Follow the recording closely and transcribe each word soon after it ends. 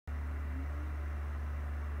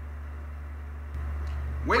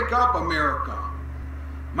Wake up, America.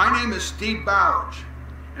 My name is Steve Balich,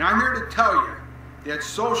 and I'm here to tell you that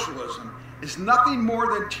socialism is nothing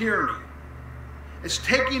more than tyranny. It's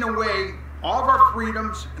taking away all of our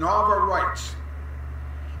freedoms and all of our rights.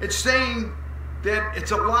 It's saying that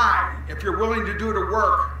it's a lie if you're willing to do the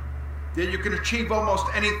work, that you can achieve almost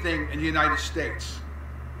anything in the United States.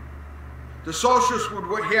 The socialists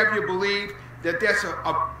would have you believe that that's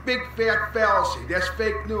a big fat fallacy. That's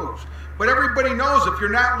fake news. But everybody knows if you're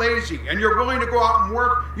not lazy and you're willing to go out and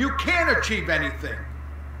work, you can achieve anything.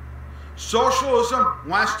 Socialism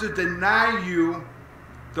wants to deny you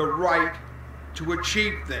the right to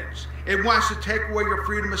achieve things. It wants to take away your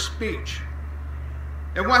freedom of speech.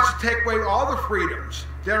 It wants to take away all the freedoms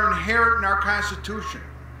that are inherent in our Constitution,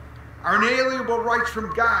 our inalienable rights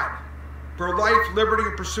from God for life, liberty,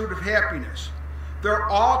 and pursuit of happiness. They're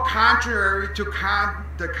all contrary to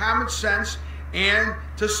common sense and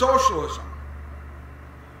to socialism.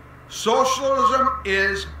 Socialism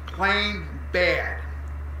is plain bad.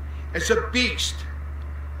 It's a beast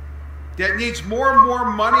that needs more and more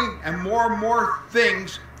money and more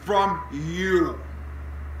things from you.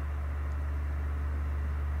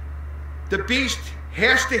 The beast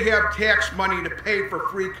has to have tax money to pay for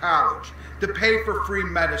free college, to pay for free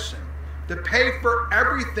medicine, to pay for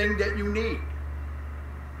everything that you need.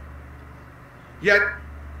 Yet,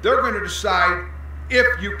 they're going to decide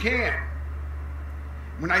if you can.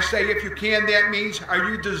 When I say if you can, that means, are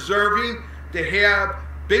you deserving to have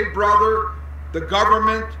Big Brother, the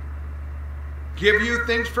government, give you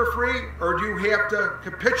things for free? Or do you have to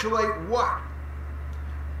capitulate what?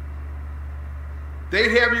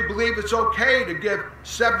 They'd have you believe it's okay to give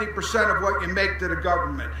 70% of what you make to the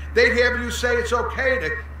government. They'd have you say it's okay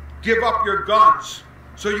to give up your guns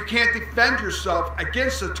so you can't defend yourself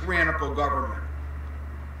against a tyrannical government.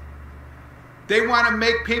 They want to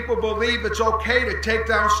make people believe it's okay to take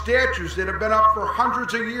down statues that have been up for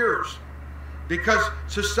hundreds of years because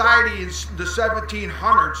society in the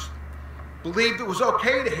 1700s believed it was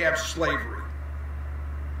okay to have slavery.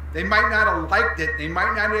 They might not have liked it, they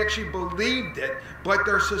might not actually believed it, but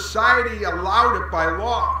their society allowed it by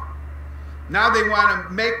law. Now they want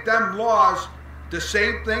to make them laws the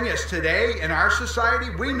same thing as today in our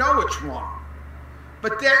society. We know it's wrong.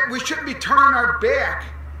 But that we shouldn't be turning our back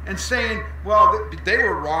and saying, well, they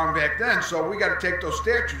were wrong back then, so we got to take those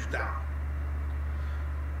statues down.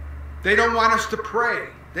 They don't want us to pray.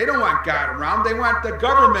 They don't want God around. They want the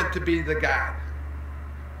government to be the God.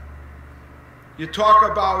 You talk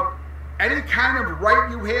about any kind of right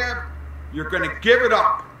you have, you're going to give it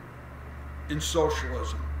up in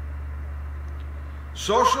socialism.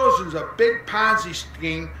 Socialism is a big Ponzi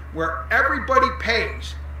scheme where everybody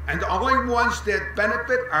pays, and the only ones that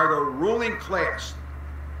benefit are the ruling class,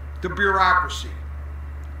 the bureaucracy.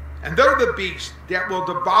 And they're the beast that will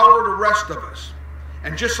devour the rest of us.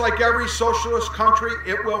 And just like every socialist country,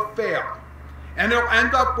 it will fail. And it'll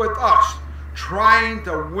end up with us trying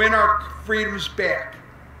to win our freedoms back.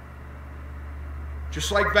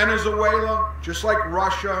 Just like Venezuela, just like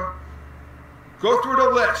Russia. Go through the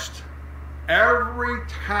list. Every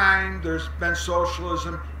time there's been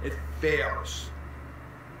socialism, it fails.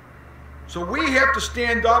 So we have to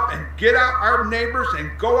stand up and get out our neighbors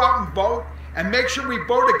and go out and vote and make sure we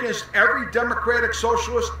vote against every democratic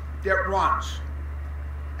socialist that runs.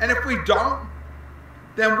 And if we don't,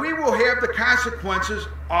 then we will have the consequences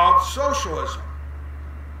of socialism.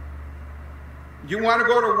 You want to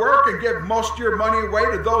go to work and give most of your money away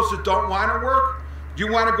to those that don't want to work? Do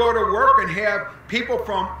you want to go to work and have people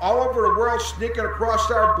from all over the world sneaking across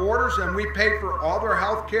our borders and we pay for all their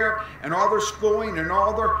health care and all their schooling and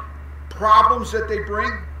all their problems that they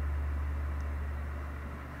bring?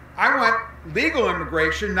 I want legal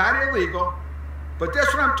immigration, not illegal, but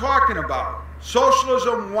that's what I'm talking about.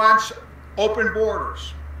 Socialism wants open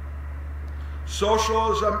borders.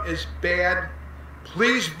 Socialism is bad.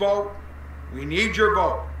 Please vote. We need your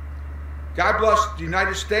vote. God bless the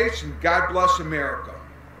United States and God bless America.